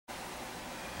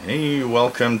Hey,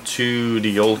 welcome to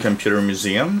the Old Computer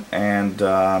Museum, and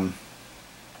we're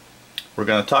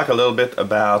going to talk a little bit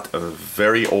about a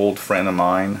very old friend of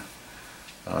mine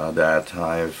that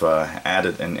I've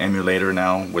added an emulator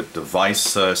now. With the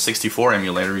VIC 64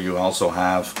 emulator, you also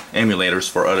have emulators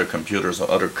for other computers or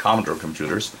other Commodore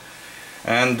computers.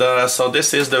 And so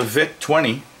this is the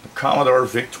VIC-20, the Commodore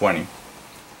VIC-20.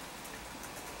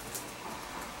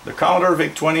 The Commodore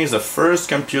VIC-20 is the first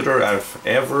computer I've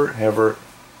ever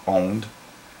owned,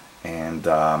 and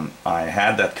I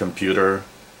had that computer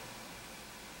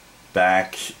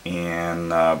back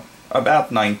in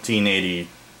about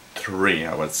 1983.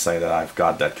 I would say that I've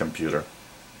got that computer,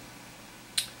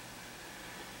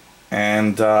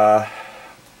 and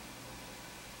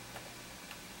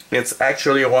it's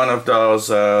actually one of those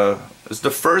it's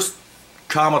the first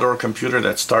Commodore computer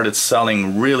that started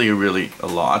selling really a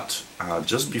lot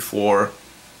just before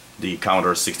the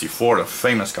Commodore 64, the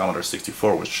famous Commodore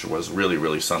 64, which was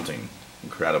really something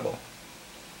incredible.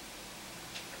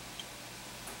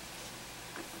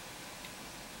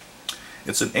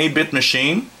 It's an 8-bit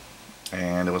machine,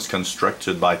 and it was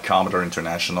constructed by Commodore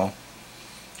International.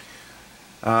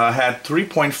 Had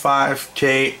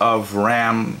 3.5K of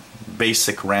RAM,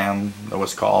 basic RAM that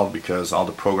was called, because all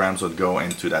the programs would go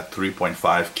into that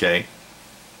 3.5K.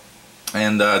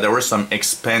 And there were some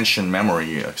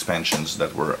memory expansions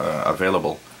that were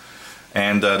available,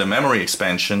 and the memory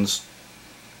expansions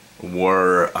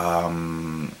were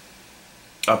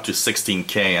up to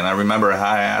 16K, and I remember I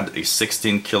had a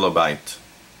 16 kilobyte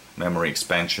memory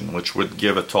expansion, which would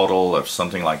give a total of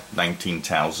something like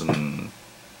 19,000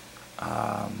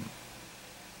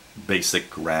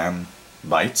 basic RAM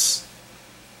bytes.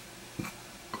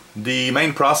 The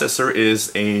main processor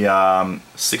is a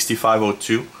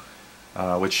 6502,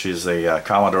 which is a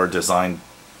Commodore designed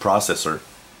processor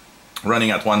running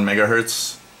at 1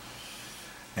 megahertz,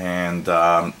 and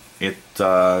it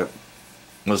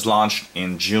was launched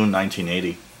in June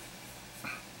 1980.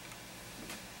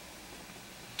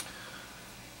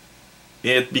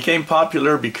 It became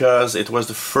popular because it was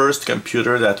the first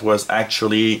computer that was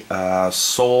actually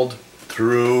sold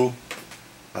through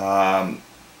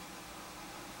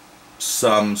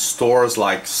some stores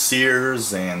like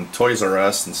Sears and Toys R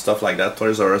Us and stuff like that.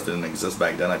 Toys R Us didn't exist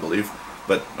back then, I believe,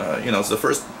 but you know, it's the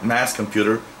first mass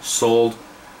computer sold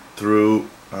through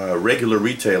regular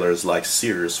retailers like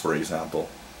Sears, for example.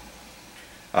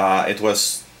 It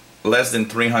was less than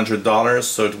 $300,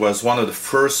 so it was one of the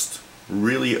first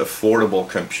really affordable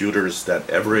computers that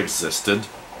ever existed.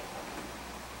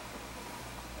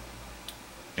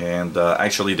 And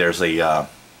actually, there's a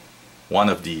one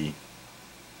of the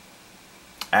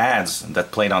ads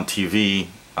that played on TV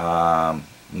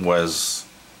was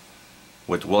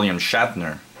with William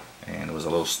Shatner, and it was a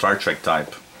little Star Trek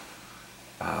type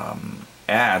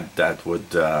ad that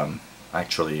would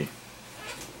actually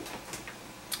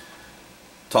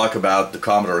talk about the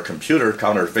Commodore computer,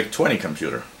 Commodore VIC-20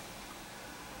 computer.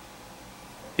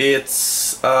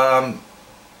 It's until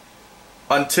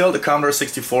the Commodore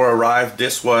 64 arrived,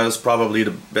 this was probably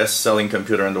the best-selling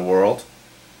computer in the world,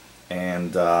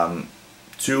 and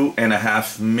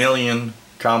 2.5 million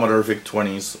Commodore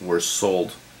VIC-20s were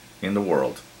sold in the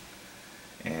world,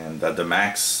 and at the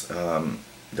max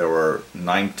there were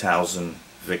 9,000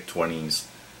 VIC-20s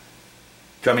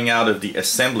coming out of the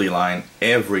assembly line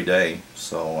every day,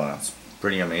 so it's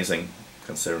pretty amazing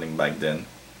considering back then.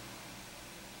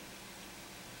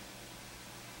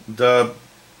 The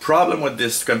problem with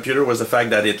this computer was the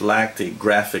fact that it lacked a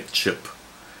graphic chip,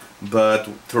 but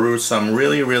through some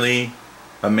really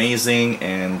amazing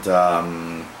and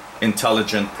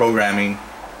intelligent programming,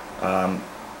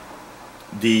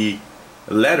 the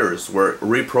letters were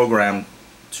reprogrammed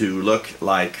to look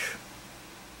like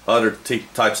other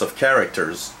types of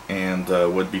characters, and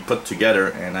would be put together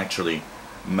and actually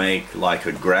make like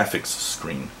a graphics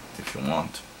screen, if you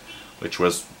want, which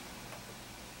was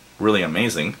really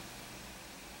amazing.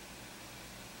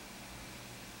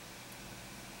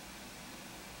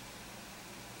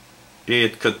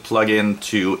 It could plug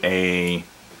into a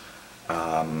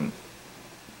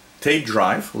tape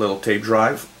drive, little tape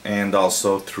drive, and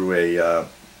also through a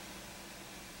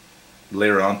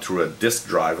later on through a disk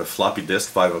drive, a floppy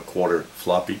disk, 5 1/4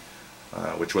 floppy,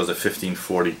 which was a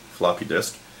 1540 floppy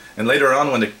disk. And later on,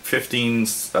 when the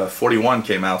 1541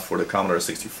 came out for the Commodore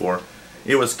 64,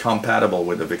 it was compatible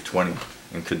with the VIC-20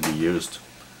 and could be used.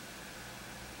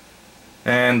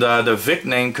 And the VIC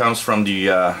name comes from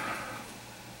the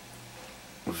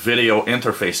video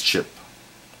interface chip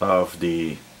of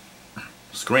the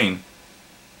screen.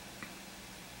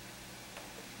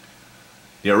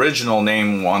 The original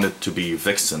name wanted to be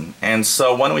Vixen, and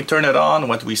so when we turn it on,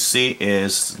 what we see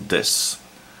is this.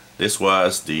 This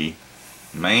was the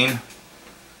main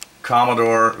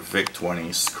Commodore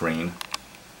VIC-20 screen,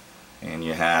 and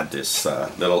you had this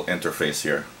little interface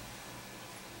here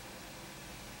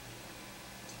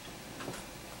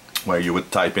where you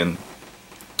would type in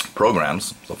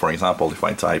programs. So for example, if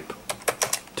I type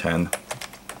 10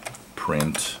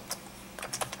 print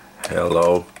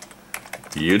hello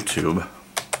YouTube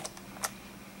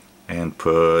and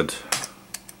put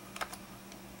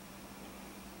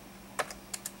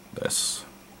this,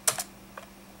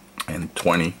 and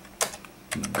 20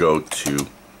 go to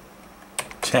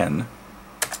 10,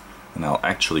 and I'll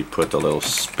actually put a little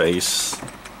space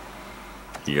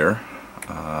here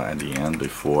at the end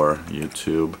before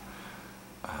YouTube.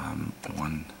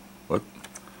 Whoop,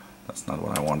 that's not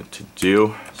what I wanted to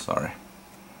do, sorry.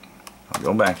 I'll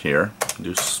go back here,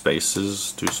 do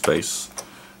spaces, 2 space,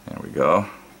 there we go.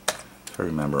 If I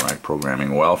remember my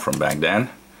programming well from back then.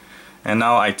 And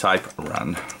now I type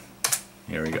run.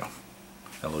 Here we go.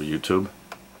 Hello YouTube.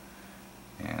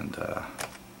 And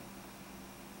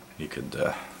you could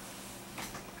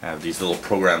have these little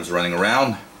programs running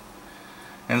around.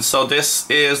 And so this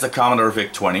is the Commodore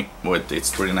VIC-20 with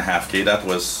its 3.5K.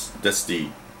 That's the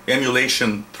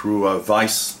emulation through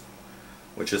VIC,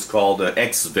 which is called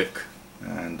XVIC,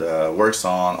 and works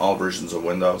on all versions of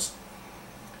Windows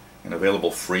and available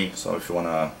free. So if you want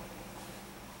to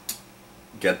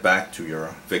get back to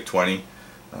your VIC-20,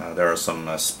 there are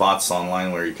some spots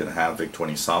online where you can have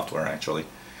VIC-20 software actually,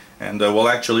 and we'll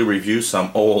actually review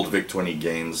some old VIC-20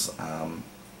 games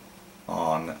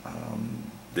on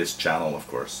this channel, of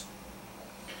course.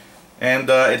 And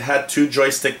it had 2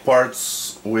 joystick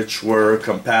parts which were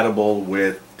compatible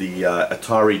with the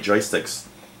Atari joysticks,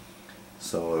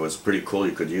 so it was pretty cool.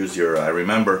 You could use your, I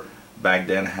remember back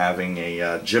then having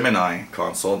a Gemini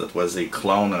console that was a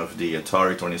clone of the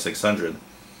Atari 2600,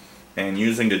 and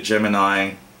using the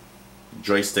Gemini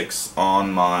joysticks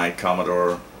on my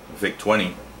Commodore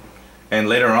VIC-20, and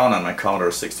later on my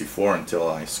Commodore 64, until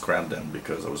I scrapped them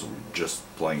because I was just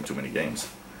playing too many games.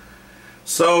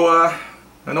 So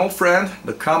an old friend,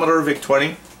 the Commodore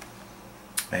VIC-20,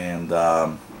 and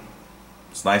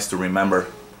it's nice to remember.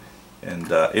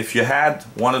 And if you had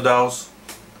one of those,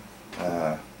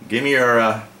 give me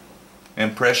your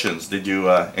impressions. Did you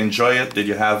enjoy it? Did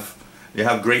you have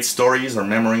great stories or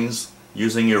memories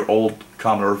using your old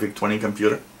Commodore VIC-20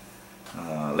 computer?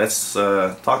 Let's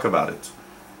talk about it.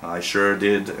 I sure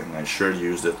did, and I sure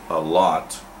used it a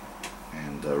lot,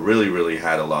 and really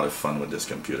had a lot of fun with this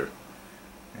computer.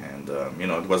 And you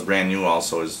know, it was brand new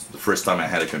also. It's the first time I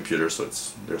had a computer, so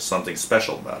there's something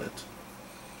special about it.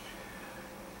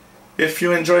 If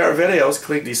you enjoy our videos,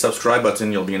 click the subscribe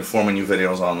button. You'll be informed when new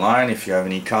videos online. If you have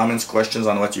any comments, questions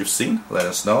on what you've seen, let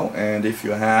us know. And if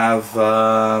you have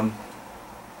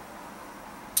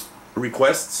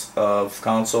requests of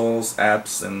consoles,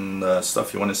 apps, and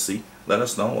stuff you want to see, let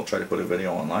us know. We'll try to put a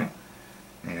video online.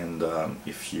 And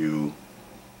if you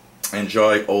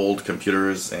enjoy old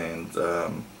computers and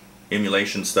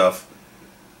emulation stuff,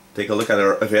 take a look at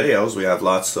our videos. We have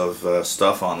lots of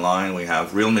stuff online. We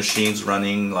have real machines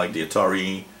running, like the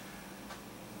Atari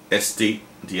ST,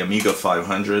 the Amiga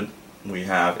 500. We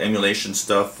have emulation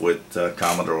stuff with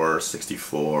Commodore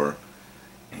 64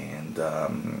 and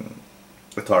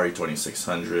Atari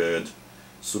 2600,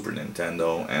 Super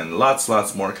Nintendo, and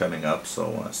lots more coming up.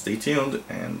 So stay tuned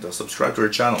and subscribe to our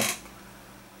channel.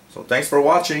 So thanks for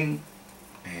watching,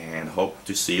 and hope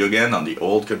to see you again on the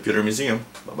Old Computer Museum.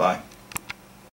 Bye bye.